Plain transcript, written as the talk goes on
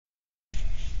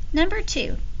Number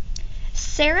 2,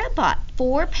 Sarah bought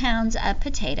 4 pounds of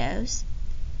potatoes.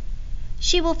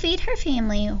 She will feed her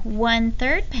family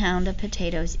 1/3 pound of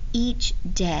potatoes each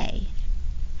day.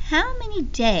 How many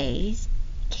days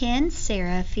can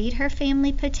Sarah feed her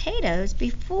family potatoes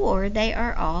before they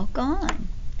are all gone?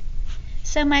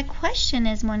 So my question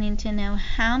is wanting to know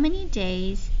how many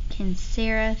days can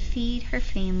Sarah feed her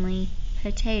family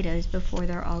potatoes before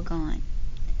they're all gone?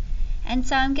 And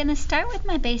so I'm going to start with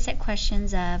my basic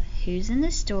questions of who's in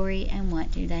the story and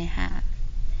what do they have.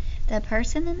 The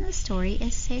person in the story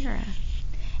is Sarah.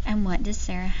 And what does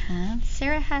Sarah have?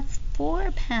 Sarah has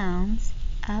 4 pounds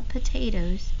of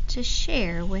potatoes to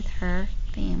share with her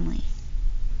family.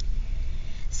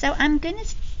 So I'm going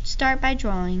to start by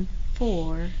drawing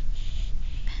 4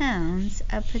 pounds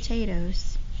of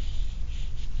potatoes.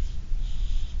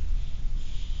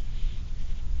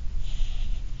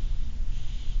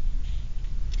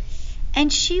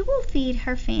 And she will feed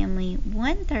her family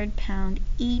 1/3 pound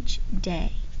each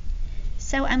day.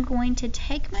 So I'm going to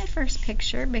take my first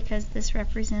picture because this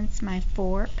represents my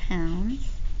 4 pounds,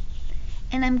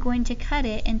 and I'm going to cut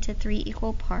it into 3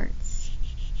 equal parts.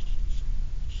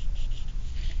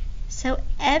 So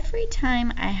every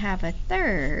time I have a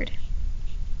third,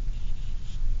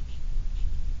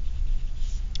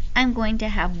 I'm going to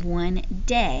have 1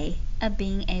 day of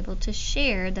being able to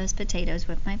share those potatoes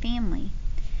with my family.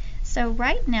 So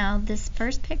right now, this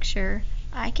first picture,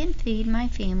 I can feed my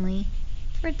family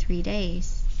for 3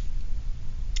 days.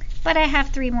 But I have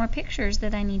 3 more pictures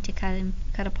that I need to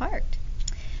cut apart.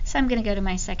 So I'm going to go to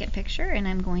my second picture and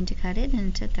I'm going to cut it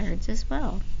into thirds as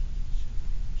well.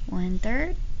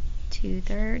 1/3,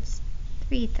 2/3,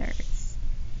 3/3.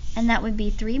 And that would be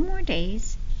 3 more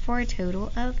days for a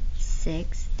total of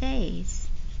 6 days.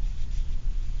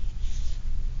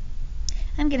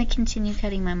 I'm going to continue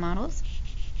cutting my models,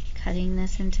 cutting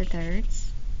this into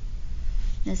thirds.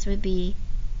 This would be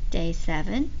day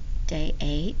 7, day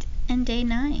 8, and day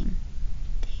 9.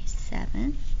 Day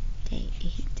 7, day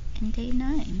 8, and day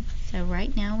 9. So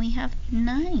right now we have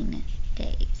 9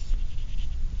 days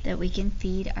that we can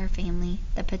feed our family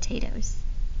the potatoes.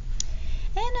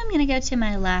 And I'm going to go to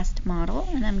my last model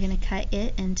and I'm going to cut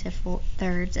it into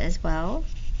thirds as well.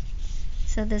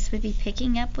 So this would be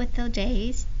picking up with the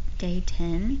days, day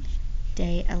 10,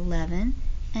 day 11,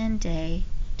 and day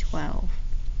 12.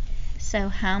 So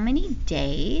how many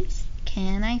days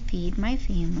can I feed my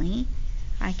family?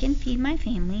 I can feed my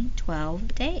family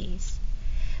 12 days.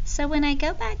 So when I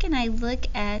go back and I look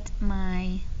at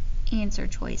my answer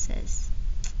choices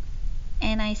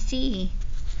and I see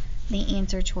the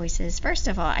answer choices, first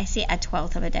of all, I see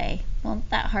 1/12 of a day. Well,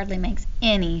 that hardly makes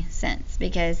any sense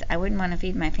because I wouldn't want to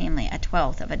feed my family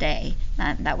 1/12 of a day.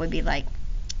 That would be like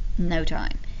no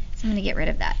time. So I'm going to get rid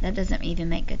of that. That doesn't even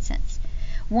make good sense.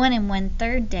 1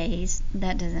 1/3 days,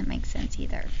 that doesn't make sense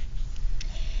either.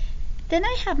 Then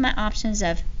I have my options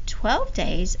of 12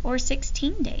 days or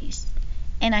 16 days.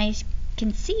 And I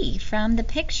can see from the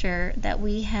picture that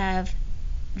we have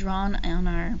drawn on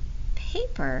our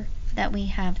paper that we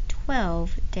have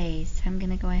 12 days. So I'm going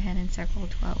to go ahead and circle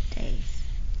 12 days.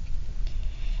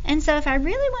 And so if I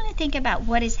really want to think about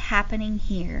what is happening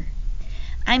here,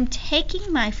 I'm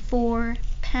taking my 4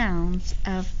 pounds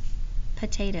of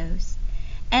potatoes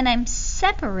and I'm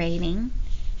separating,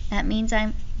 that means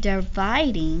I'm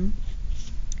dividing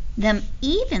them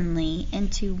evenly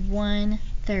into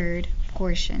 1/3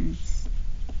 portions.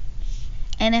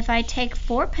 And if I take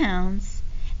 4 pounds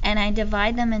and I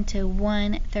divide them into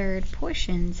 1/3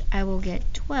 portions, I will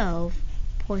get 12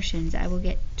 portions. I will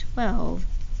get 12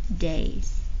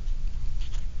 days.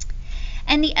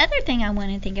 And the other thing I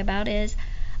want to think about is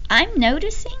I'm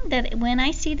noticing that when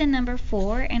I see the number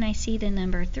 4 and I see the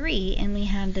number 3 and we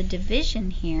have the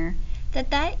division here,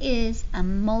 that is a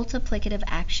multiplicative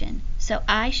action. So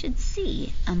I should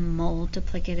see a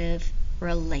multiplicative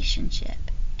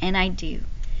relationship. And I do,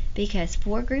 because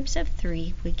 4 groups of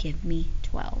 3 would give me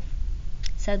 12.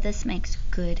 So this makes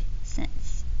good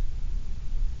sense.